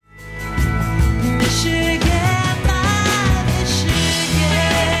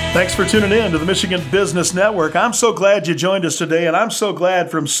Thanks for tuning in to the Michigan Business Network. I'm so glad you joined us today, and I'm so glad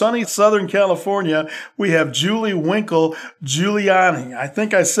from sunny Southern California, we have Julie Winkle Giuliani. I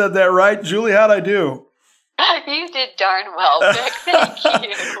think I said that right. Julie, how'd I do? You did darn well, Vic. Thank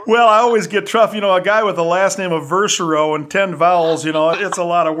you. Well, I always get tough. A guy with the last name of Versereau and 10 vowels, it's a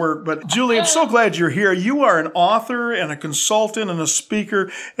lot of work. But Julie, I'm so glad you're here. You are an author and a consultant and a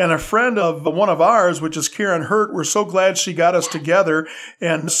speaker and a friend of one of ours, which is Karen Hurt. We're so glad she got us together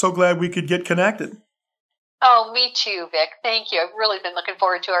and so glad we could get connected. Oh, me too, Vic. Thank you. I've really been looking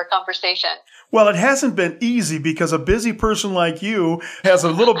forward to our conversation. Well, it hasn't been easy because a busy person like you has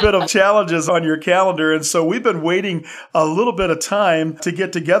a little bit of challenges on your calendar. And so we've been waiting a little bit of time to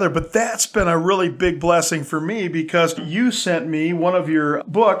get together. But that's been a really big blessing for me because you sent me one of your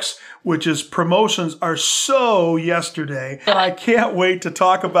books, which is Promotions Are So Yesterday. And I can't wait to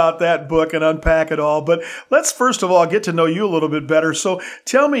talk about that book and unpack it all. But let's first of all get to know you a little bit better. So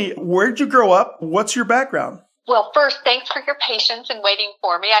tell me, where'd you grow up? What's your background? Well, first, thanks for your patience in waiting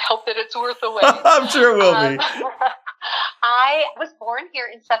for me. I hope that it's worth the wait. I'm sure it will be. I was born here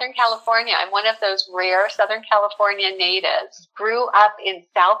in Southern California. I'm one of those rare Southern California natives. Grew up in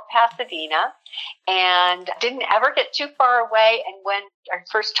South Pasadena and didn't ever get too far away. And when our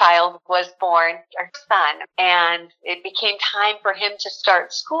first child was born, our son, and it became time for him to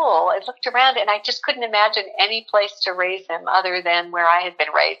start school, I looked around and I just couldn't imagine any place to raise him other than where I had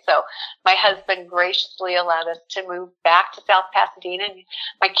been raised. So my husband graciously allowed us to move back to South Pasadena. And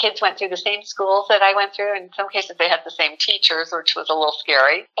my kids went through the same schools that I went through. In some cases, they had the same teachers, which was a little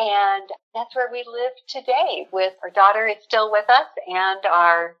scary. And that's where we live today with our daughter is still with us and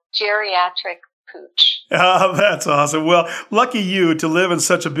our geriatric pooch. Oh, that's awesome. Well, lucky you to live in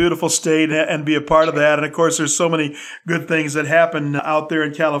such a beautiful state and be a part of that. And of course, there's so many good things that happen out there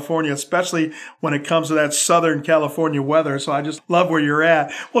in California, especially when it comes to that Southern California weather. So I just love where you're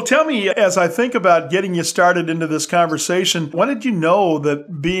at. Well, tell me, as I think about getting you started into this conversation, when did you know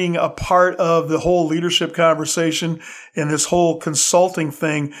that being a part of the whole leadership conversation and this whole consulting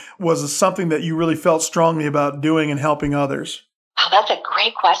thing was something that you really felt strongly about doing and helping others? Oh, that's a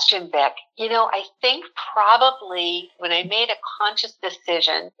great question, Vic. I think probably when I made a conscious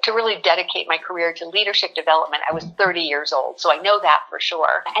decision to really dedicate my career to leadership development, I was 30 years old. So I know that for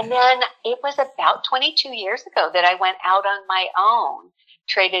sure. And then it was about 22 years ago that I went out on my own,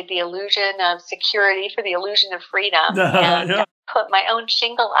 traded the illusion of security for the illusion of freedom, and put my own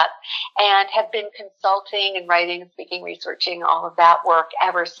shingle up and have been consulting and writing and speaking, researching all of that work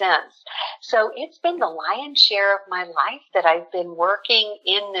ever since. So it's been the lion's share of my life that I've been working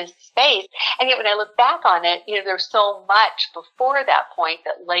in this space. And yet when I look back on it, there's so much before that point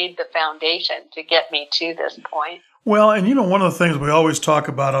that laid the foundation to get me to this point. Well, and one of the things we always talk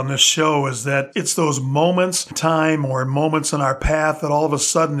about on this show is that it's those moments in time or moments in our path that all of a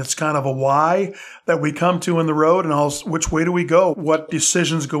sudden it's kind of a why that we come to in the road and which way do we go? What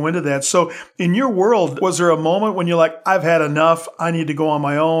decisions go into that? So in your world, was there a moment when you're like, I've had enough, I need to go on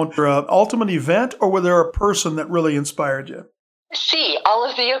my own, or an ultimate event, or were there a person that really inspired you? C, all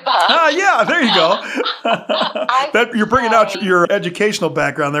of the above. Yeah, there you go. You're bringing out your educational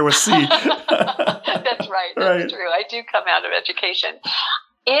background there with C. That's right. That's true. I do come out of education.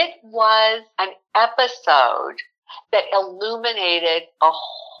 It was an episode that illuminated a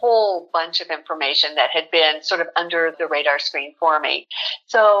whole bunch of information that had been sort of under the radar screen for me.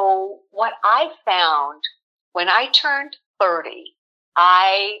 So what I found when I turned 30,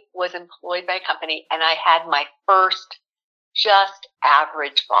 I was employed by a company and I had my first just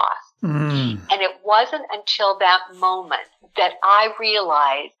average boss. And it wasn't until that moment that I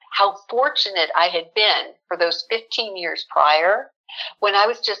realized how fortunate I had been for those 15 years prior when I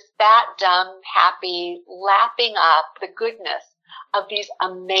was just that dumb, happy, lapping up the goodness of these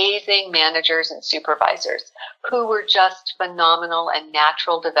amazing managers and supervisors who were just phenomenal and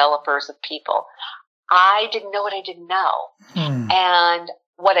natural developers of people. I didn't know what I didn't know. And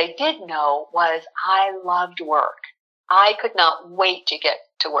what I did know was I loved work. I could not wait to get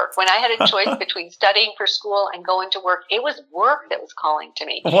to work. When I had a choice between studying for school and going to work, it was work that was calling to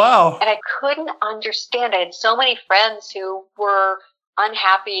me. Wow. And I couldn't understand. I had so many friends who were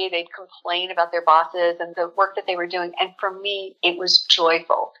unhappy. They'd complain about their bosses and the work that they were doing. And for me, it was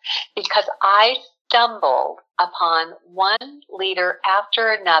joyful because I stumbled upon one leader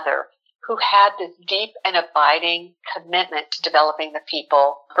after another who had this deep and abiding commitment to developing the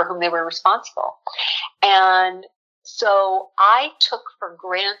people for whom they were responsible. And so I took for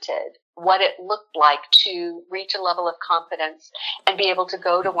granted what it looked like to reach a level of confidence and be able to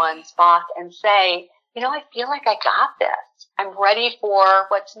go to one's boss and say, I feel like I got this. I'm ready for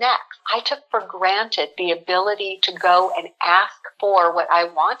what's next. I took for granted the ability to go and ask for what I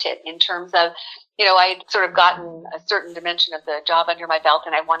wanted in terms of, I'd sort of gotten a certain dimension of the job under my belt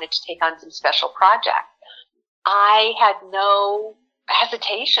and I wanted to take on some special projects. I had no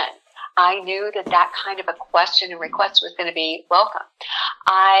hesitation. I knew that kind of a question and request was going to be welcome.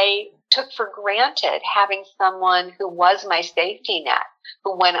 I took for granted having someone who was my safety net,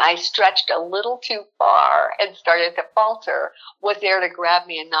 who when I stretched a little too far and started to falter, was there to grab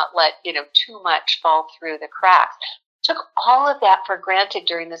me and not let, too much fall through the cracks. Took all of that for granted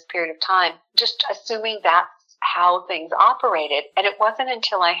during this period of time, just assuming that's how things operated. And it wasn't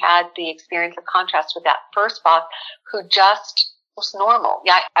until I had the experience of contrast with that first boss who just was normal.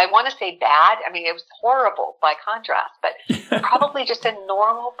 Yeah, I want to say bad. I mean, it was horrible by contrast, but probably just a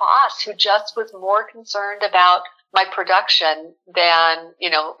normal boss who just was more concerned about my production than,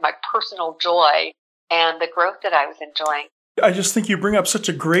 my personal joy and the growth that I was enjoying. I just think you bring up such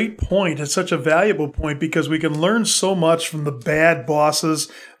a great point. It's such a valuable point because we can learn so much from the bad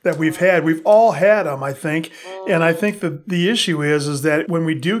bosses that we've had. We've all had them, I think. And I think that the issue is that when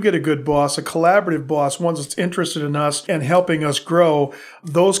we do get a good boss, a collaborative boss, one that's interested in us and helping us grow,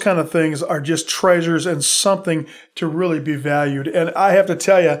 those kind of things are just treasures and something to really be valued. And I have to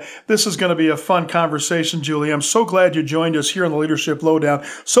tell you, this is going to be a fun conversation, Julie. I'm so glad you joined us here on the Leadership Lowdown.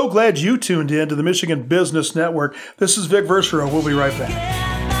 So glad you tuned in to the Michigan Business Network. This is Vic Verchereau. We'll be right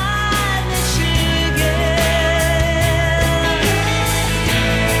back.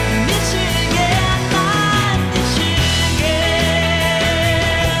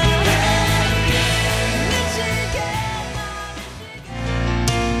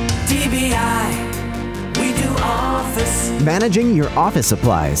 Managing your office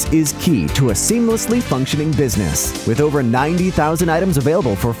supplies is key to a seamlessly functioning business. With over 90,000 items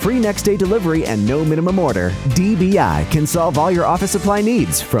available for free next-day delivery and no minimum order, DBI can solve all your office supply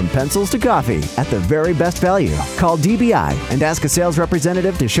needs, from pencils to coffee, at the very best value. Call DBI and ask a sales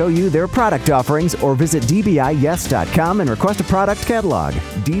representative to show you their product offerings, or visit dbiyes.com and request a product catalog.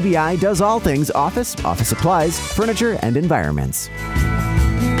 DBI does all things office supplies, furniture, and environments.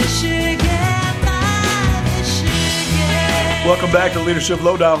 Welcome back to Leadership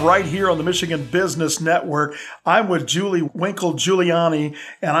Lowdown right here on the Michigan Business Network. I'm with Julie Winkle-Giuliani,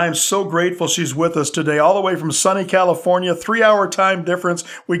 and I'm so grateful she's with us today, all the way from sunny California, 3-hour time difference.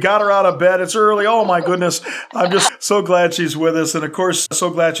 We got her out of bed. It's early. Oh, my goodness. I'm just so glad she's with us. And, of course, so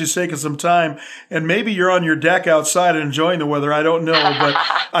glad she's taking some time. And maybe you're on your deck outside enjoying the weather. I don't know, but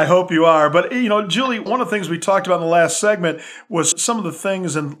I hope you are. But, Julie, one of the things we talked about in the last segment was some of the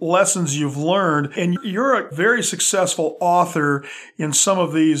things and lessons you've learned. And you're a very successful author in some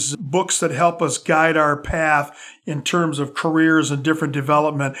of these books that help us guide our path in terms of careers and different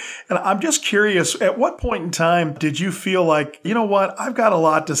development. And I'm just curious, at what point in time did you feel like, you know what, I've got a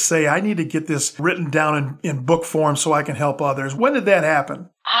lot to say. I need to get this written down in book form so I can help others. When did that happen?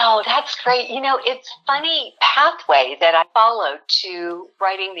 Oh, that's great. It's funny pathway that I followed to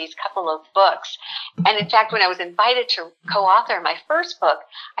writing these couple of books. And in fact, when I was invited to co-author my first book,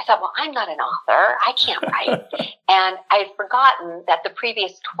 I thought, well, I'm not an author. I can't write. And I had forgotten that the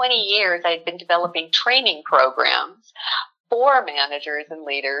previous 20 years I had been developing training programs for managers and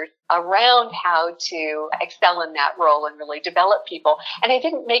leaders around how to excel in that role and really develop people. And I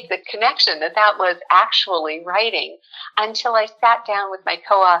didn't make the connection that was actually writing until I sat down with my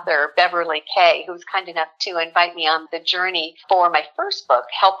co-author, Beverly Kay, who was kind enough to invite me on the journey for my first book,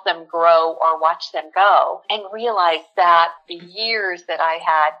 Help Them Grow or Watch Them Go, and realized that the years that I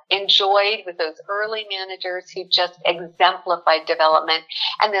had enjoyed with those early managers who just exemplified development,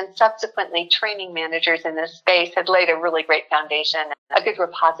 and then subsequently training managers in this space, had laid a really great foundation, a good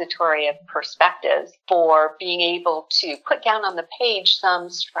repository of perspectives for being able to put down on the page some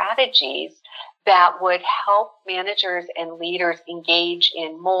strategies that would help managers and leaders engage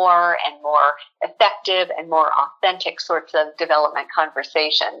in more and more effective and more authentic sorts of development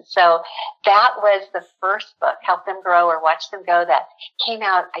conversations. So that was the first book, Help Them Grow or Watch Them Go, that came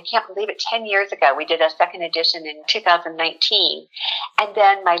out, I can't believe it, 10 years ago. We did a second edition in 2019. And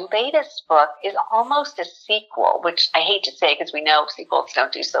then my latest book is almost a sequel, which I hate to say because we know sequels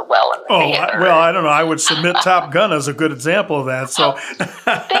don't do so well in the theater. Well, I don't know. I would submit Top Gun as a good example of that. So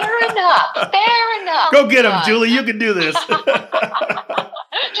fair enough. Fair enough. Go get him, Julie. You can do this.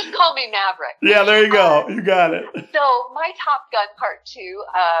 Just call me Maverick. Yeah, there you go. You got it. So my Top Gun Part 2,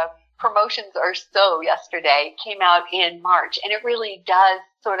 Promotions or So yesterday, came out in March. And it really does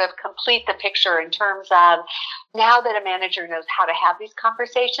sort of complete the picture in terms of, now that a manager knows how to have these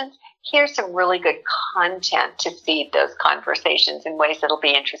conversations, here's some really good content to seed those conversations in ways that'll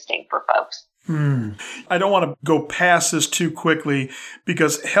be interesting for folks. I don't want to go past this too quickly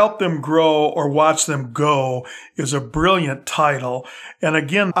because Help Them Grow or Watch Them Go is a brilliant title. And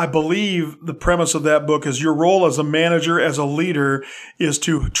again, I believe the premise of that book is your role as a manager, as a leader, is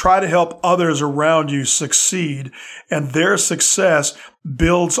to try to help others around you succeed. And their success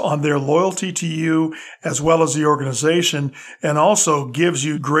builds on their loyalty to you as well as the organization, and also gives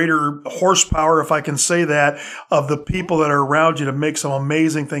you greater horsepower, if I can say that, of the people that are around you to make some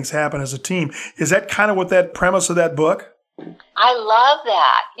amazing things happen as a team. Is that kind of what that premise of that book? I love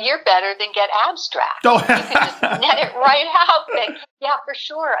that. You're better than Get Abstract. Oh. You can just net it right out. But yeah, for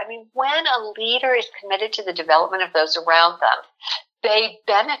sure. I mean, when a leader is committed to the development of those around them, they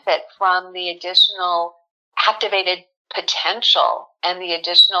benefit from the additional activated potential and the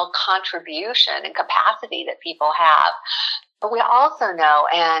additional contribution and capacity that people have. But we also know,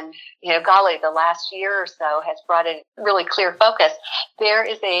 and, golly, the last year or so has brought in really clear focus. There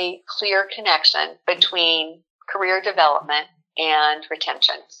is a clear connection between career development and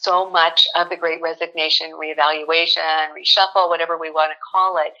retention. So much of the Great Resignation, reevaluation, reshuffle, whatever we want to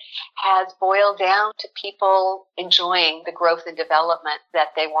call it, has boiled down to people enjoying the growth and development that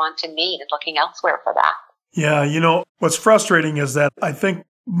they want to need and looking elsewhere for that. Yeah, what's frustrating is that I think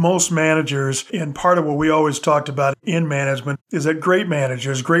most managers, and part of what we always talked about in management, is that great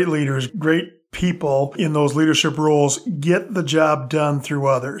managers, great leaders, great people in those leadership roles get the job done through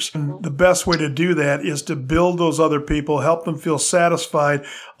others. And the best way to do that is to build those other people, help them feel satisfied,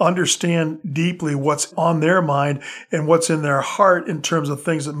 understand deeply what's on their mind and what's in their heart in terms of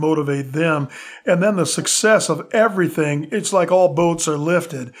things that motivate them. And then the success of everything, it's like all boats are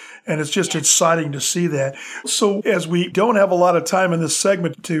lifted. And it's just exciting to see that. So as we don't have a lot of time in this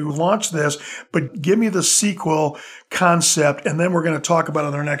segment to launch this, but give me the sequel concept, and then we're going to talk about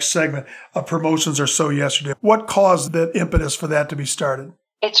in our next segment of Promotions Are So Yesterday. What caused that impetus for that to be started?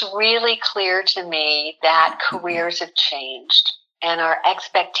 It's really clear to me that careers have changed, and our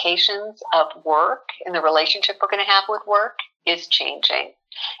expectations of work and the relationship we're going to have with work is changing.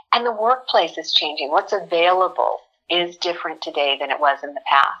 And the workplace is changing. What's available is different today than it was in the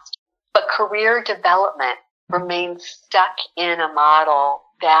past. But career development remains stuck in a model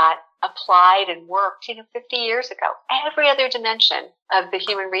that applied and worked 50 years ago. Every other dimension of the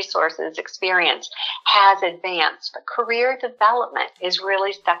human resources experience has advanced, but career development is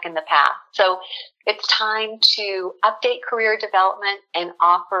really stuck in the past. So it's time to update career development and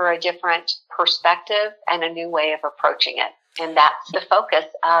offer a different perspective and a new way of approaching it. And that's the focus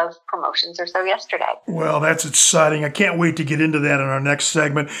of Promotions Are So Yesterday. Well, that's exciting. I can't wait to get into that in our next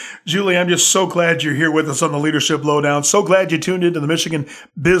segment. Julie, I'm just so glad you're here with us on the Leadership Lowdown. So glad you tuned into the Michigan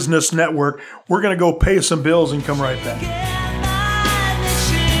Business Network. We're going to go pay some bills and come right back.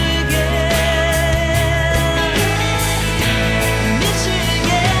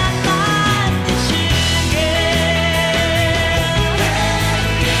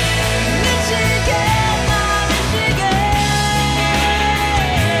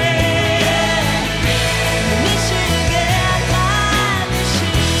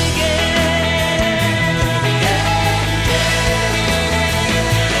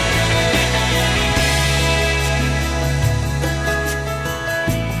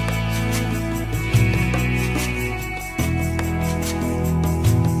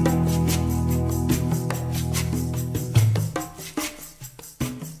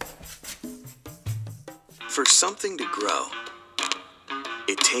 For something to grow,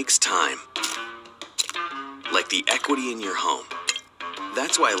 it takes time. Like the equity in your home.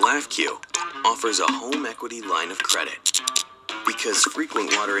 That's why LaughQ offers a home equity line of credit. Because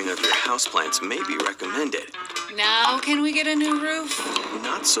frequent watering of your houseplants may be recommended. Now can we get a new roof?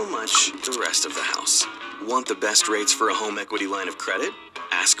 Not so much the rest of the house. Want the best rates for a home equity line of credit?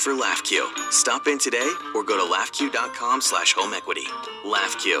 Ask for LaughQ. Stop in today or go to laughq.com/homeequity.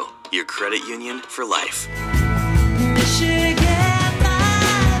 LaughQ, your credit union for life.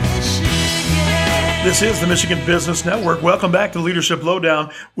 This is the Michigan Business Network. Welcome back to Leadership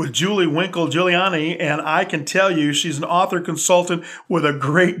Lowdown with Julie Winkle Giuliani, and I can tell you she's an author consultant with a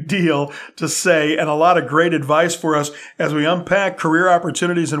great deal to say and a lot of great advice for us as we unpack career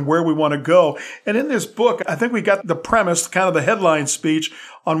opportunities and where we want to go. And in this book, I think we got the premise, kind of the headline speech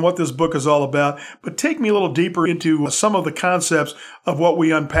on what this book is all about, but take me a little deeper into some of the concepts of what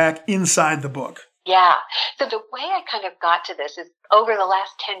we unpack inside the book. Yeah. So the way I kind of got to this is over the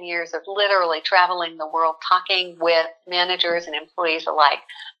last 10 years of literally traveling the world, talking with managers and employees alike,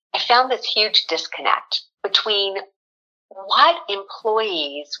 I found this huge disconnect between what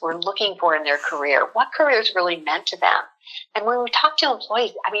employees were looking for in their career, what careers really meant to them, And when we talk to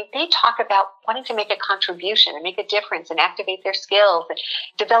employees, I mean, they talk about wanting to make a contribution and make a difference and activate their skills and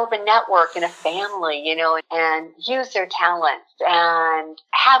develop a network and a family, and use their talents and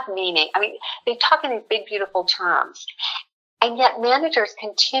have meaning. I mean, they talk in these big, beautiful terms. And yet managers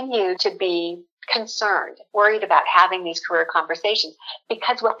continue to be concerned, worried about having these career conversations,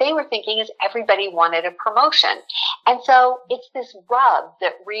 because what they were thinking is everybody wanted a promotion. And so it's this rub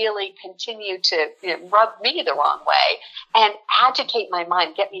that really continued to rub me the wrong way and agitate my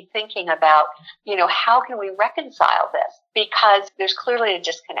mind, get me thinking about, how can we reconcile this? Because there's clearly a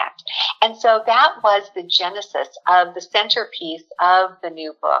disconnect. And so that was the genesis of the centerpiece of the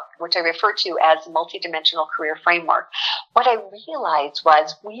new book, which I refer to as Multidimensional Career Framework. What I realized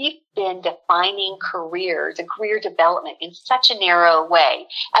was we've been defining careers and career development in such a narrow way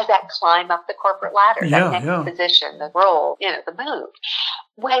as that climb up the corporate ladder, that next position, the role, the move.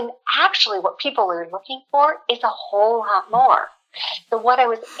 When actually what people are looking for is a whole lot more. So what I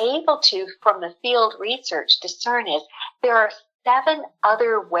was able to, from the field research, discern is there are 7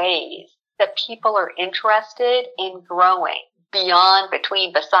 other ways that people are interested in growing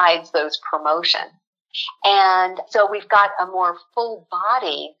besides those promotions. And so we've got a more full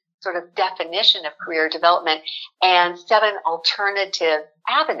body sort of definition of career development and 7 alternative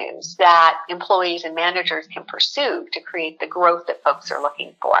avenues that employees and managers can pursue to create the growth that folks are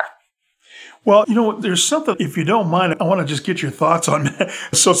looking for. Well, there's something, if you don't mind, I want to just get your thoughts on that.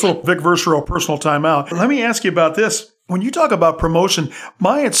 So it's a little Vic Verchereau personal timeout. Let me ask you about this. When you talk about promotion,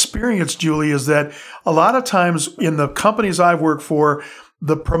 my experience, Julie, is that a lot of times in the companies I've worked for,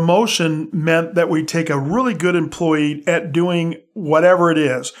 the promotion meant that we take a really good employee at doing whatever it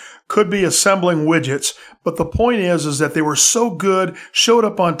is. Could be assembling widgets, but the point is that they were so good, showed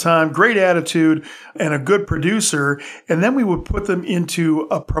up on time, great attitude, and a good producer, and then we would put them into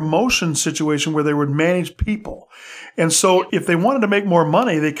a promotion situation where they would manage people. And so if they wanted to make more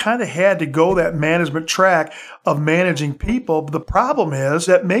money, they kind of had to go that management track of managing people. But the problem is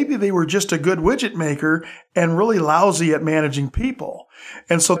that maybe they were just a good widget maker and really lousy at managing people.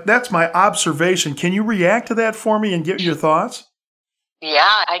 And so that's my observation. Can you react to that for me and give your thoughts? Yeah,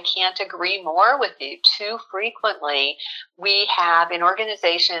 I can't agree more with you. Too frequently, we have in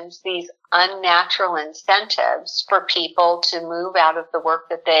organizations these unnatural incentives for people to move out of the work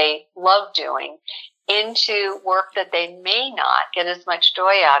that they love doing into work that they may not get as much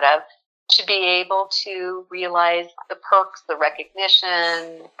joy out of, to be able to realize the perks, the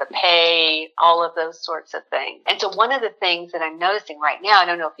recognition, the pay, all of those sorts of things. And so one of the things that I'm noticing right now, I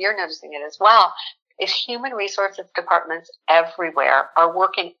don't know if you're noticing it as well, is human resources departments everywhere are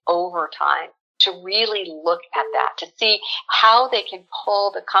working overtime to really look at that, to see how they can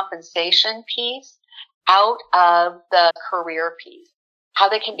pull the compensation piece out of the career piece, how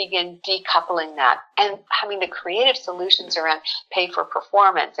they can begin decoupling that. And I mean, the creative solutions around pay for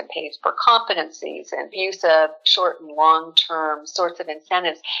performance and pay for competencies and use of short and long-term sorts of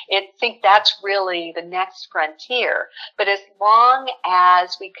incentives, I think that's really the next frontier. But as long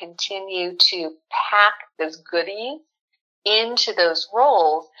as we continue to pack those goodies into those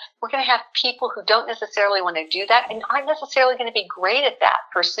roles, we're going to have people who don't necessarily want to do that and aren't necessarily going to be great at that,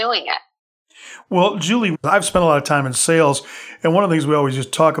 pursuing it. Well, Julie, I've spent a lot of time in sales, and one of the things we always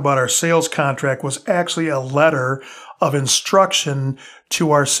just talk about our sales contract was actually a letter of instruction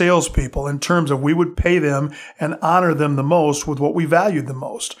to our salespeople in terms of we would pay them and honor them the most with what we valued the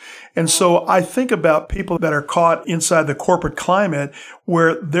most. And so I think about people that are caught inside the corporate climate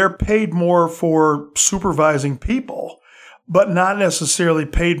where they're paid more for supervising people, but not necessarily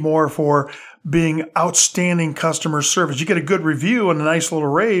paid more for being outstanding customer service. You get a good review and a nice little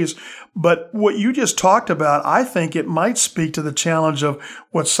raise, but what you just talked about, I think it might speak to the challenge of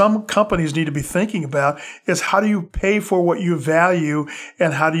what some companies need to be thinking about is how do you pay for what you value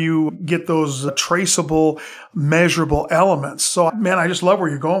and how do you get those traceable, measurable elements? So, man, I just love where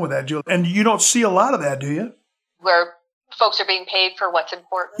you're going with that, Julie. And you don't see a lot of that, do you? Where folks are being paid for what's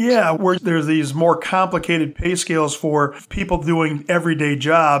important? Yeah, where there's these more complicated pay scales for people doing everyday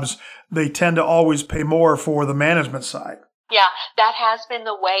jobs, they tend to always pay more for the management side. Yeah, that has been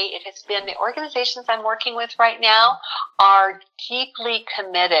the way it has been. The organizations I'm working with right now are deeply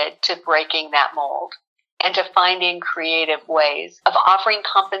committed to breaking that mold and to finding creative ways of offering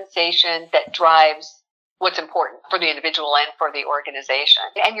compensation that drives what's important for the individual and for the organization.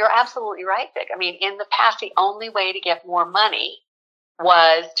 And you're absolutely right, Vic. I mean, in the past, the only way to get more money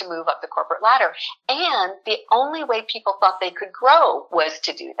was to move up the corporate ladder. And the only way people thought they could grow was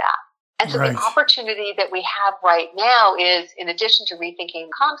to do that. And so the opportunity that we have right now is, in addition to rethinking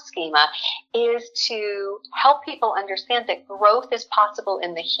comp schema, is to help people understand that growth is possible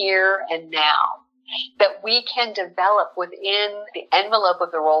in the here and now. that we can develop within the envelope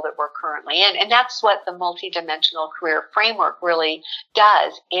of the role that we're currently in. And that's what the multidimensional career framework really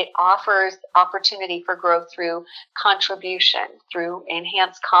does. It offers opportunity for growth through contribution, through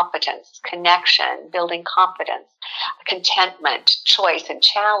enhanced competence, connection, building confidence, contentment, choice, and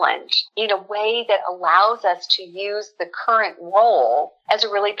challenge in a way that allows us to use the current role as a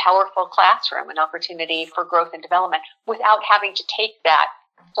really powerful classroom, an opportunity for growth and development without having to take that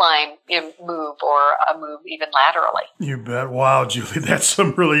climb, move, or a move even laterally. You bet. Wow, Julie, that's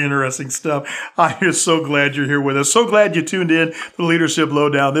some really interesting stuff. I am so glad you're here with us. So glad you tuned in to the Leadership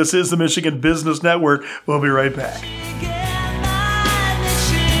Lowdown. This is the Michigan Business Network. We'll be right back.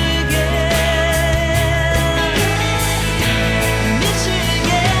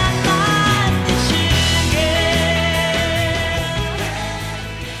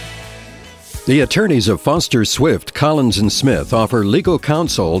 The attorneys of Foster Swift, Collins & Smith offer legal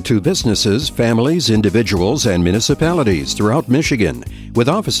counsel to businesses, families, individuals, and municipalities throughout Michigan, with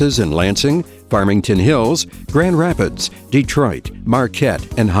offices in Lansing, Farmington Hills, Grand Rapids, Detroit, Marquette,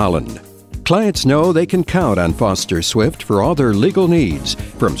 and Holland. Clients know they can count on Foster Swift for all their legal needs,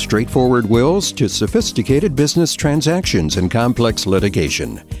 from straightforward wills to sophisticated business transactions and complex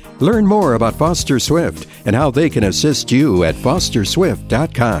litigation. Learn more about Foster Swift and how they can assist you at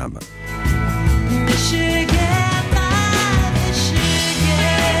fosterswift.com.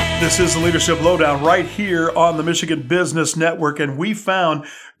 This is the Leadership Lowdown right here on the Michigan Business Network, and we found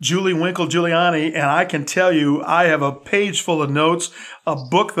Julie Winkle Giuliani, and I can tell you I have a page full of notes, a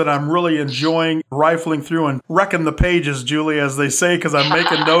book that I'm really enjoying rifling through and wrecking the pages, Julie, as they say, because I'm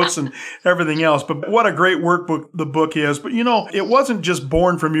making notes and everything else. But what a great workbook the book is. But, it wasn't just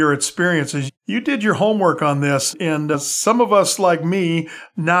born from your experiences. You did your homework on this, and some of us like me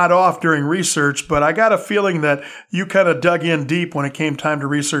nod off during research, but I got a feeling that you kind of dug in deep when it came time to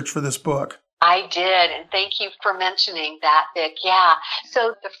research for this book. I did, and thank you for mentioning that, Vic. Yeah.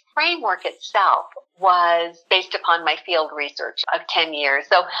 So the framework itself was based upon my field research of 10 years.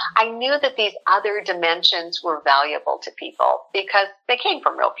 So I knew that these other dimensions were valuable to people because they came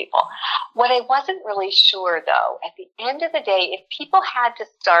from real people. What I wasn't really sure, though, at the end of the day, if people had to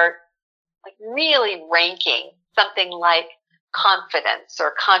start really ranking something like confidence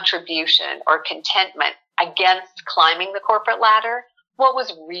or contribution or contentment against climbing the corporate ladder, what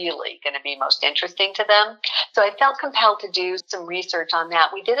was really going to be most interesting to them. So I felt compelled to do some research on that.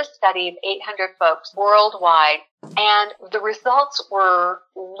 We did a study of 800 folks worldwide, and the results were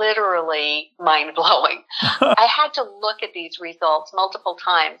literally mind-blowing. I had to look at these results multiple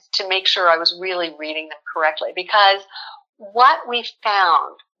times to make sure I was really reading them correctly, because what we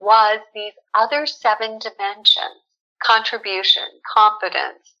found was these other 7 dimensions, contribution,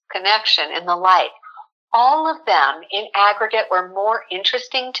 competence, connection, and the like, all of them in aggregate were more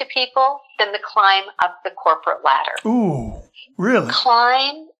interesting to people than the climb up the corporate ladder. Ooh, really?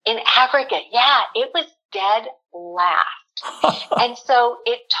 Climb in aggregate, yeah, it was dead last. And so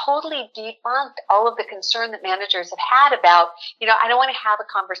it totally debunked all of the concern that managers have had about, I don't want to have a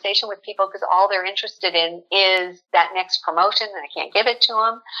conversation with people because all they're interested in is that next promotion and I can't give it to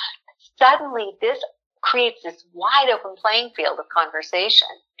them. Suddenly, this creates this wide open playing field of conversation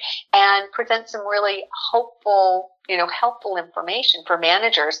and presents some really hopeful, helpful information for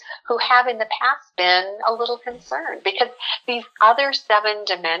managers who have in the past been a little concerned, because these other 7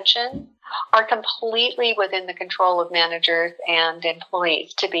 dimensions are completely within the control of managers and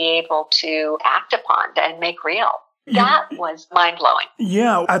employees to be able to act upon and make real. That was mind-blowing.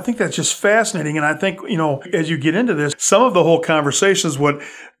 Yeah, I think that's just fascinating. And I think, as you get into this, some of the whole conversation is what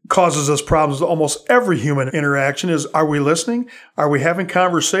causes us problems with almost every human interaction is, are we listening? Are we having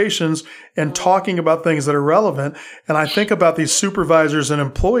conversations and talking about things that are relevant? And I think about these supervisors and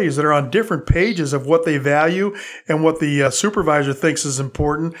employees that are on different pages of what they value, and what the supervisor thinks is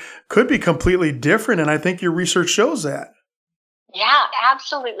important could be completely different. And I think your research shows that. Yeah,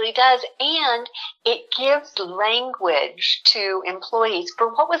 absolutely does. And it gives language to employees for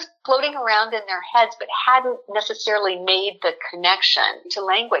what was floating around in their heads, but hadn't necessarily made the connection to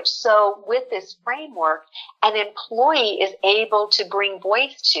language. So with this framework, an employee is able to bring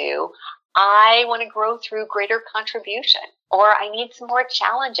voice to, I want to grow through greater contribution, or I need some more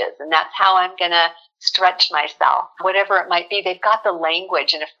challenges, and that's how I'm going to stretch myself, whatever it might be. They've got the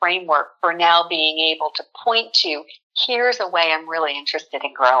language and a framework for now being able to point to, here's a way I'm really interested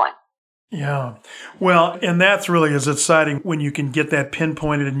in growing. Yeah. Well, and that's really is exciting when you can get that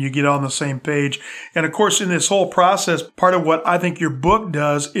pinpointed and you get on the same page. And of course, in this whole process, part of what I think your book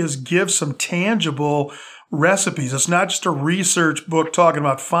does is give some tangible recipes. It's not just a research book talking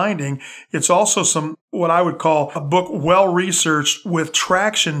about finding. It's also some, what I would call a book well-researched with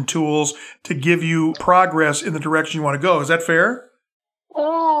traction tools to give you progress in the direction you want to go. Is that fair?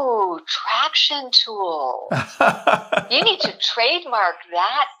 Ooh, traction tool. You need to trademark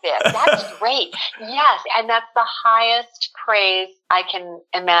that bit. That's great. Yes, and that's the highest praise I can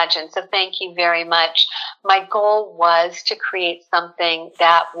imagine. So thank you very much. My goal was to create something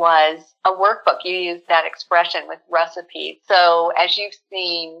that was a workbook. You used that expression with recipes. So as you've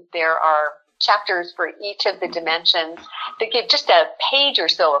seen, there are chapters for each of the dimensions that give just a page or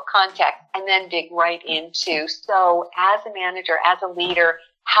so of context and then dig right into, so as a manager, as a leader,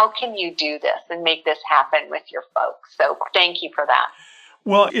 how can you do this and make this happen with your folks? So thank you for that.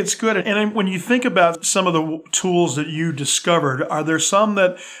 Well, it's good. And when you think about some of the tools that you discovered, are there some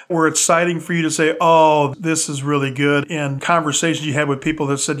that were exciting for you to say, oh, this is really good, and conversations you had with people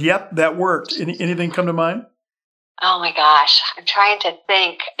that said, yep, that worked? Anything come to mind? Oh my gosh, I'm trying to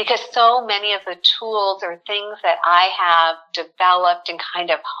think, because so many of the tools or things that I have developed and kind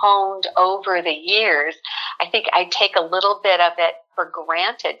of honed over the years, I think I take a little bit of it for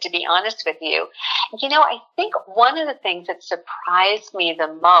granted, to be honest with you. You know, I think one of the things that surprised me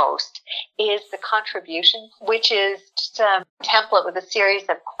the most is the contribution, which is just a template with a series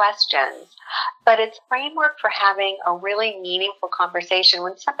of questions, but it's a framework for having a really meaningful conversation.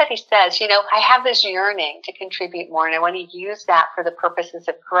 When somebody says, you know, I have this yearning to contribute more and I want to use that for the purposes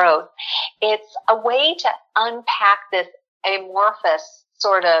of growth, it's a way to unpack this amorphous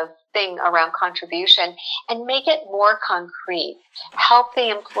sort of thing around contribution and make it more concrete. Help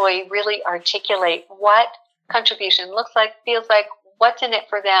the employee really articulate what contribution looks like, feels like, what's in it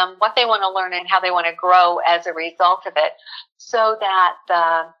for them, what they want to learn, and how they want to grow as a result of it, so that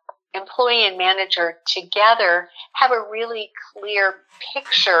the employee and manager together have a really clear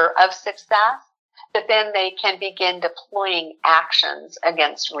picture of success that then they can begin deploying actions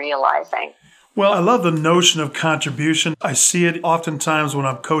against realizing. Well, I love the notion of contribution. I see it oftentimes when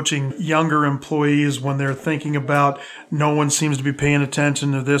I'm coaching younger employees when they're thinking about no one seems to be paying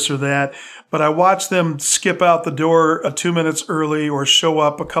attention to this or that. But I watch them skip out the door 2 minutes early or show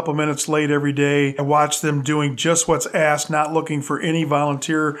up a couple minutes late every day. I watch them doing just what's asked, not looking for any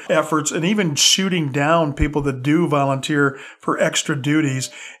volunteer efforts, and even shooting down people that do volunteer for extra duties.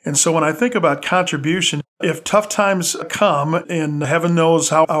 And so when I think about contribution, if tough times come, and heaven knows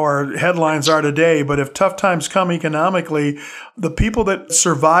how our headlines are today, but if tough times come economically, the people that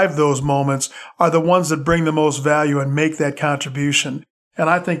survive those moments are the ones that bring the most value and make that contribution. And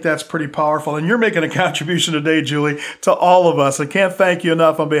I think that's pretty powerful. And you're making a contribution today, Julie, to all of us. I can't thank you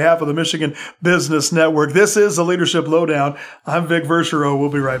enough on behalf of the Michigan Business Network. This is the Leadership Lowdown. I'm Vic Verchereau. We'll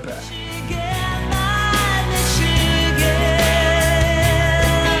be right back.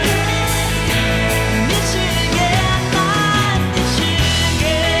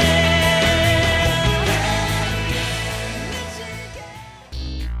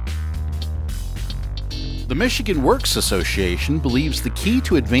 The Michigan Works Association believes the key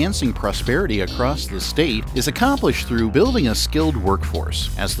to advancing prosperity across the state is accomplished through building a skilled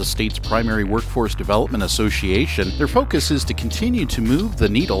workforce. As the state's primary workforce development association, their focus is to continue to move the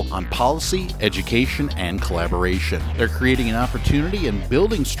needle on policy, education, and collaboration. They're creating an opportunity and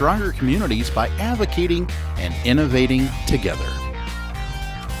building stronger communities by advocating and innovating together.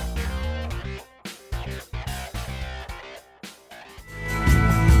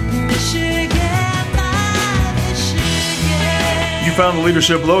 You found the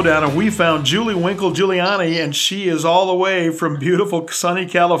Leadership Lowdown, and we found Julie Winkle Giuliani, and she is all the way from beautiful sunny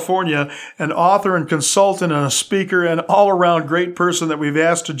California, an author and consultant and a speaker and all-around great person that we've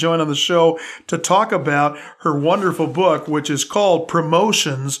asked to join on the show to talk about her wonderful book, which is called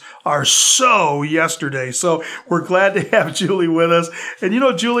Promotions Are So Yesterday. So we're glad to have Julie with us. And you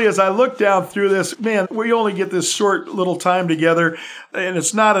know, Julie, as I look down through this, man, we only get this short little time together, and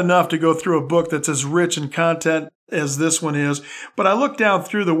it's not enough to go through a book that's as rich in content as this one is. But I look down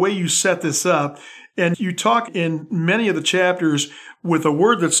through the way you set this up, and you talk in many of the chapters with a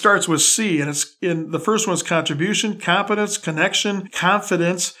word that starts with C, and it's in the first one is contribution, competence, connection,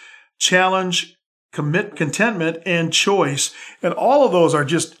 confidence, challenge, contentment, and choice. And all of those are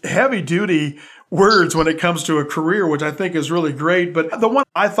just heavy duty words when it comes to a career, which I think is really great. But the one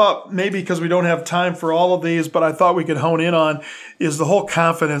I thought, maybe because we don't have time for all of these, but I thought we could hone in on, is the whole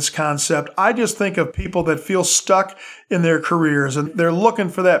confidence concept. I just think of people that feel stuck in their careers and they're looking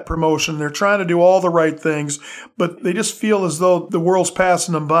for that promotion. They're trying to do all the right things, but they just feel as though the world's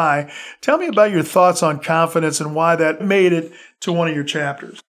passing them by. Tell me about your thoughts on confidence and why that made it to one of your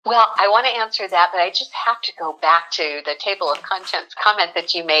chapters. Well, I want to answer that, but I just have to go back to the table of contents comment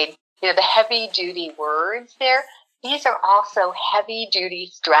that you made. the heavy duty words there, these are also heavy duty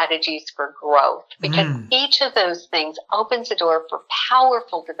strategies for growth, because each of those things opens the door for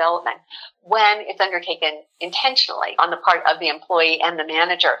powerful development when it's undertaken intentionally on the part of the employee and the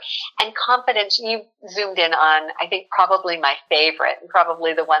manager. And confidence, you zoomed in on, I think, probably my favorite, and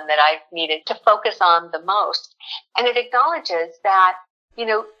probably the one that I've needed to focus on the most. And it acknowledges that,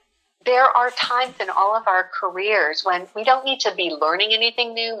 there are times in all of our careers when we don't need to be learning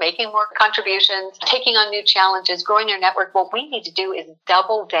anything new, making more contributions, taking on new challenges, growing our network. What we need to do is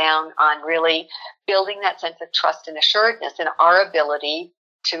double down on really building that sense of trust and assuredness in our ability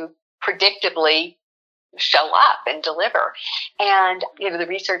to predictably show up and deliver. And, the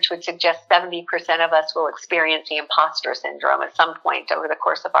research would suggest 70% of us will experience the imposter syndrome at some point over the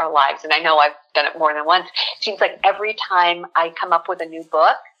course of our lives. And I know I've done it more than once. It seems like every time I come up with a new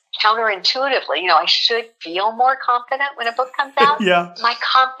book, counterintuitively, I should feel more confident when a book comes out. Yeah. My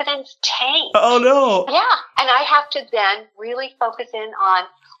confidence tanks. Oh, no. Yeah. And I have to then really focus in on,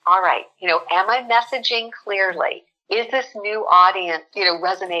 all right, am I messaging clearly? Is this new audience,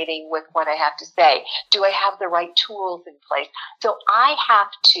 resonating with what I have to say? Do I have the right tools in place? So I have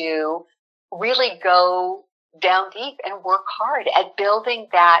to really go down deep and work hard at building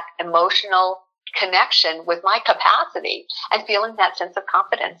that emotional connection with my capacity and feeling that sense of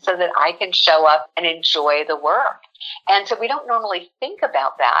confidence so that I can show up and enjoy the work. And so we don't normally think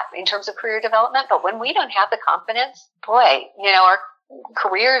about that in terms of career development, but when we don't have the confidence, boy, our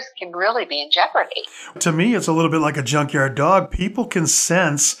careers can really be in jeopardy. To me, it's a little bit like a junkyard dog. People can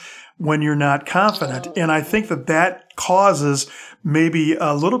sense when you're not confident. And I think that causes maybe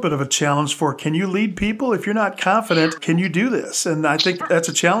a little bit of a challenge for, can you lead people? If you're not confident, can you do this? And I think that's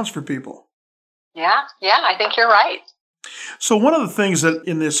a challenge for people. Yeah, I think you're right. So one of the things that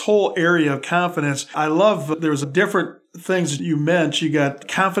in this whole area of confidence, I love there's different things that you mentioned. You got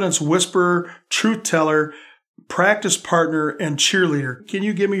confidence whisperer, truth teller, practice partner, and cheerleader. Can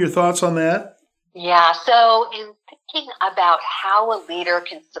you give me your thoughts on that? Yeah, so in thinking about how a leader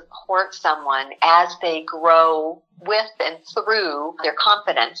can support someone as they grow with and through their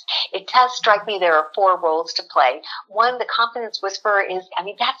confidence, it does strike me there are 4 roles to play. One, the confidence whisperer is,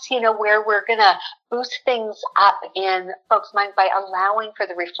 that's, where we're going to boost things up in folks' minds by allowing for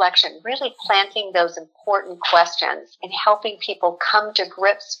the reflection, really planting those important questions and helping people come to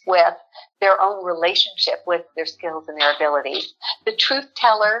grips with their own relationship with their skills and their abilities. The truth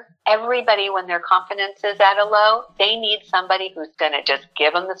teller, everybody, when their confidence is at a low, they need somebody who's going to just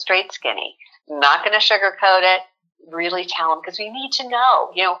give them the straight skinny, not going to sugarcoat it, really tell them, because we need to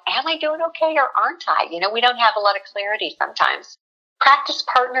know, am I doing okay or aren't I? We don't have a lot of clarity sometimes. Practice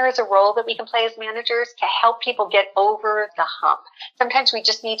partner is a role that we can play as managers to help people get over the hump. Sometimes we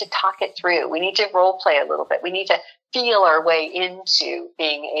just need to talk it through. We need to role play a little bit. We need to feel our way into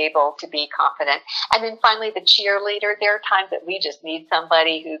being able to be confident. And then finally, the cheerleader. There are times that we just need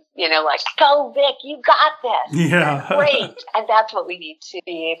somebody who's, like, go, Vic, you got this. Yeah. Great. And that's what we need to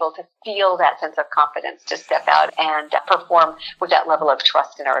be able to feel, that sense of confidence to step out and perform with that level of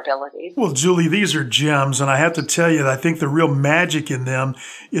trust in our abilities. Well, Julie, these are gems. And I have to tell you that I think the real magic in them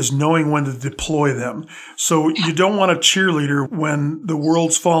is knowing when to deploy them. So you don't want a cheerleader when the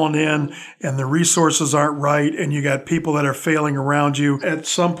world's fallen in and the resources aren't right and you got people that are failing around you. At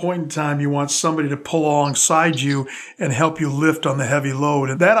some point in time, you want somebody to pull alongside you and help you lift on the heavy load.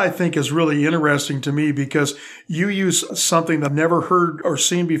 And that, I think, is really interesting to me because you use something that I've never heard or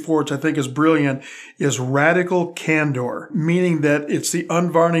seen before, which I think is brilliant, is radical candor, meaning that it's the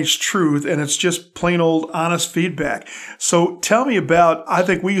unvarnished truth and it's just plain old honest feedback. So tell me about, I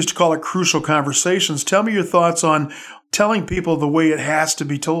think we used to call it crucial conversations. Tell me your thoughts on telling people the way it has to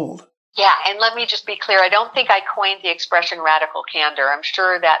be told. Yeah, and let me just be clear. I don't think I coined the expression radical candor. I'm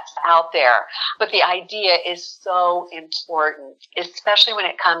sure that's out there. But the idea is so important, especially when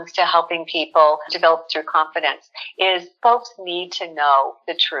it comes to helping people develop through confidence, is folks need to know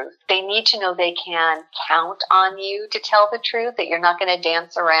the truth. They need to know they can count on you to tell the truth, that you're not going to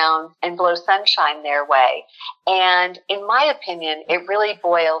dance around and blow sunshine their way. And in my opinion, it really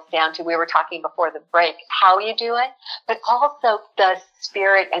boils down to, we were talking before the break, how you do it, but also the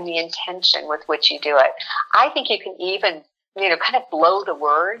spirit and the intention with which you do it. I think you can even, kind of blow the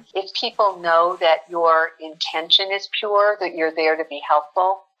words if people know that your intention is pure, that you're there to be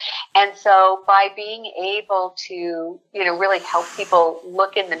helpful. And so by being able to, really help people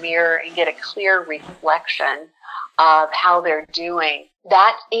look in the mirror and get a clear reflection of how they're doing,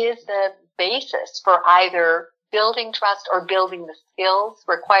 that is the basis for either building trust or building the skills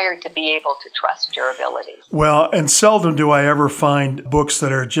required to be able to trust your abilities. Well, and seldom do I ever find books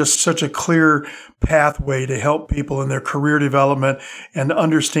that are just such a clear pathway to help people in their career development and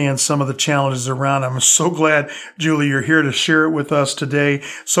understand some of the challenges around them. I'm so glad, Julie, you're here to share it with us today.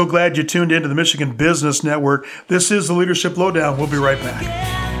 So glad you tuned into the Michigan Business Network. This is the Leadership Lowdown. We'll be right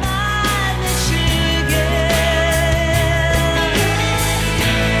back.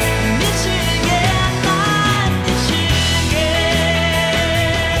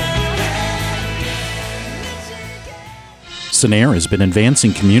 Sanair has been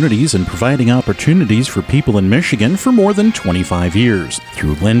advancing communities and providing opportunities for people in Michigan for more than 25 years.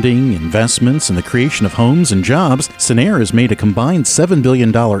 Through lending, investments, and the creation of homes and jobs, Sanair has made a combined $7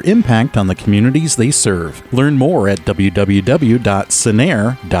 billion impact on the communities they serve. Learn more at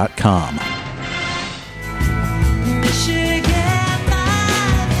www.sanair.com.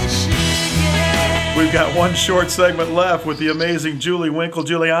 We've got one short segment left with the amazing Julie Winkle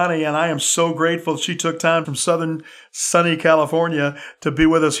Giuliani, and I am so grateful she took time from southern sunny California to be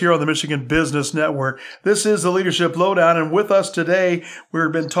with us here on the Michigan Business Network. This is the Leadership Lowdown, and with us today,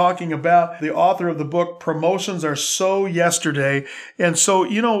 we've been talking about the author of the book, Promotions Are So Yesterday. And so,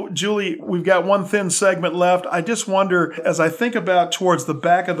 Julie, we've got one thin segment left. I just wonder, as I think about towards the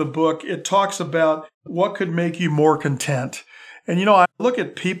back of the book, it talks about what could make you more content. And, I look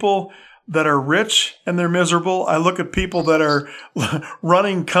at people that are rich and they're miserable. I look at people that are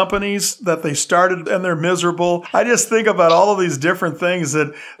running companies that they started and they're miserable. I just think about all of these different things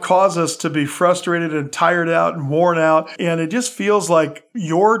that cause us to be frustrated and tired out and worn out. And it just feels like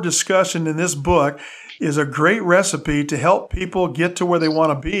your discussion in this book is a great recipe to help people get to where they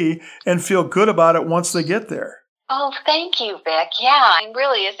want to be and feel good about it once they get there. Oh, thank you, Vic. Yeah. And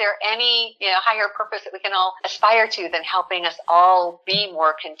really, is there any higher purpose that we can all aspire to than helping us all be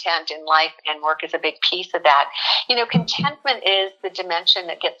more content in life, and work is a big piece of that. Contentment is the dimension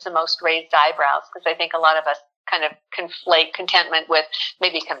that gets the most raised eyebrows, because I think a lot of us kind of conflate contentment with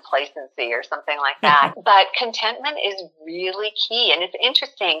maybe complacency or something like that. But contentment is really key. And it's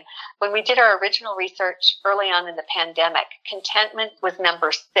interesting, when we did our original research early on in the pandemic, contentment was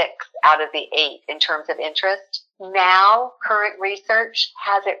number 6 out of the 8 in terms of interest. Now, current research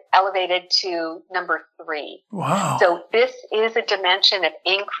has it elevated to number 3. Wow. So this is a dimension of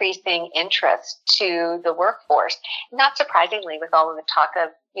increasing interest to the workforce. Not surprisingly, with all of the talk of,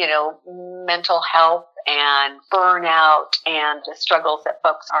 mental health and burnout and the struggles that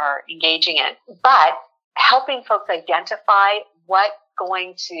folks are engaging in. But helping folks identify what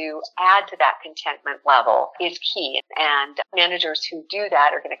going to add to that contentment level is key. And managers who do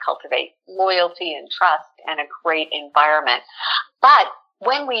that are going to cultivate loyalty and trust and a great environment. But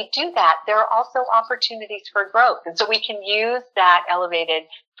when we do that, there are also opportunities for growth. And so we can use that elevated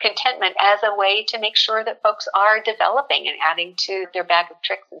contentment as a way to make sure that folks are developing and adding to their bag of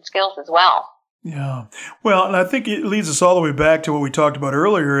tricks and skills as well. Yeah. Well, and I think it leads us all the way back to what we talked about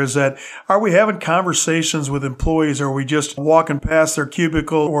earlier, is that are we having conversations with employees? Or are we just walking past their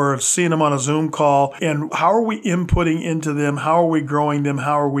cubicle or seeing them on a Zoom call? And how are we inputting into them? How are we growing them?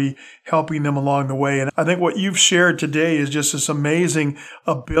 How are we helping them along the way? And I think what you've shared today is just this amazing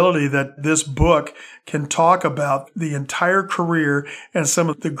ability that this book can talk about the entire career and some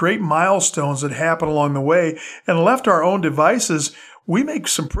of the great milestones that happen along the way. And left our own devices, we make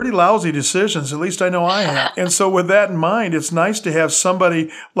some pretty lousy decisions, at least I know I have. And so with that in mind, it's nice to have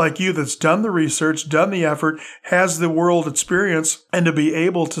somebody like you that's done the research, done the effort, has the world experience, and to be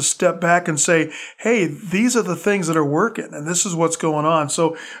able to step back and say, hey, these are the things that are working, and this is what's going on.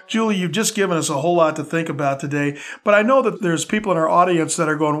 So, Julie, you've just given us a whole lot to think about today. But I know that there's people in our audience that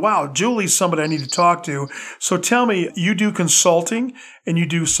are going, wow, Julie's somebody I need to talk to. So tell me, you do consulting and you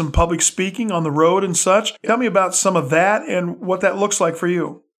do some public speaking on the road and such. Tell me about some of that and what that looks like for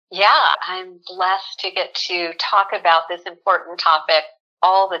you. Yeah, I'm blessed to get to talk about this important topic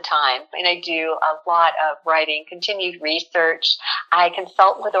all the time. And I do a lot of writing, continued research. I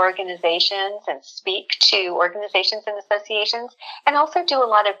consult with organizations and speak to organizations and associations, and also do a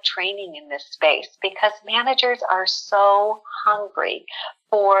lot of training in this space, because managers are so hungry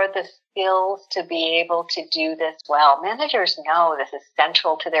for the skills to be able to do this well. Managers know this is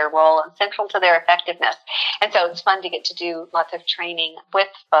central to their role and central to their effectiveness. And so it's fun to get to do lots of training with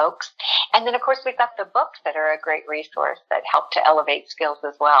folks. And then, of course, we've got the books that are a great resource that help to elevate skills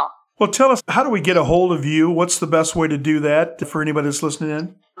as well. Well, tell us, how do we get a hold of you? What's the best way to do that for anybody that's listening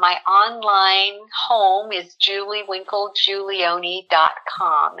in? My online home is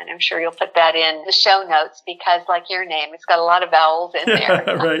juliewinklegiulioni.com, and I'm sure you'll put that in the show notes because, like your name, it's got a lot of vowels in there.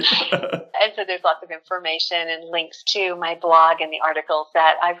 Right. And so there's lots of information and links to my blog and the articles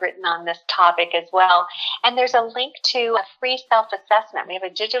that I've written on this topic as well. And there's a link to a free self-assessment. We have a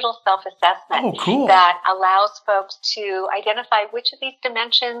digital self-assessment that allows folks to identify which of these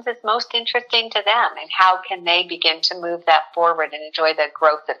dimensions is most interesting to them and how can they begin to move that forward and enjoy the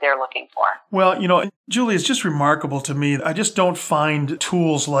growth that they're looking for. Well, Julie, it's just remarkable to me. I just don't find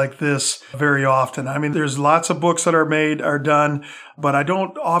tools like this very often. I mean, there's lots of books that are done, but I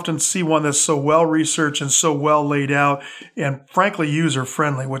don't often see one that's so well researched and so well laid out and frankly user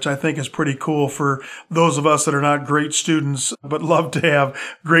friendly, which I think is pretty cool for those of us that are not great students, but love to have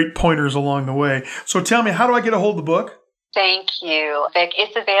great pointers along the way. So tell me, how do I get a hold of the book? Thank you, Vic.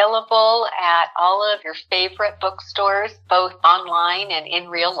 It's available at all of your favorite bookstores, both online and in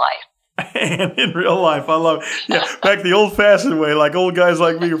real life. And in real life, I love it. Yeah, back the old-fashioned way, like old guys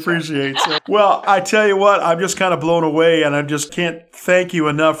like me appreciate. So, well, I tell you what, I'm just kind of blown away, and I just can't thank you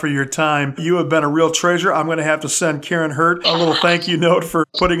enough for your time. You have been a real treasure. I'm going to have to send Karen Hurt a little thank you note for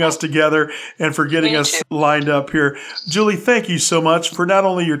putting us together and for getting us lined up here. Julie, thank you so much for not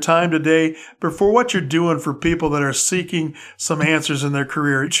only your time today, but for what you're doing for people that are seeking some answers in their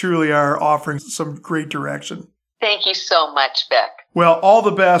career. You truly are offering some great direction. Thank you so much, Vic. Well, all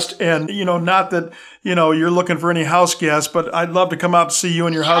the best. And, not that, you're looking for any house guests, but I'd love to come out to see you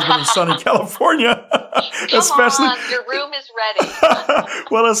and your husband in sunny California. Come on, your room is ready.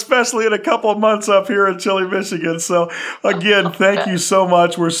 Well, especially in a couple of months up here in chilly Michigan. So again, thank you so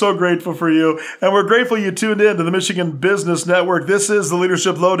much. We're so grateful for you. And we're grateful you tuned in to the Michigan Business Network. This is the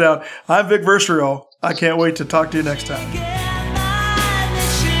Leadership Lowdown. I'm Vic Verchereau. I can't wait to talk to you next time.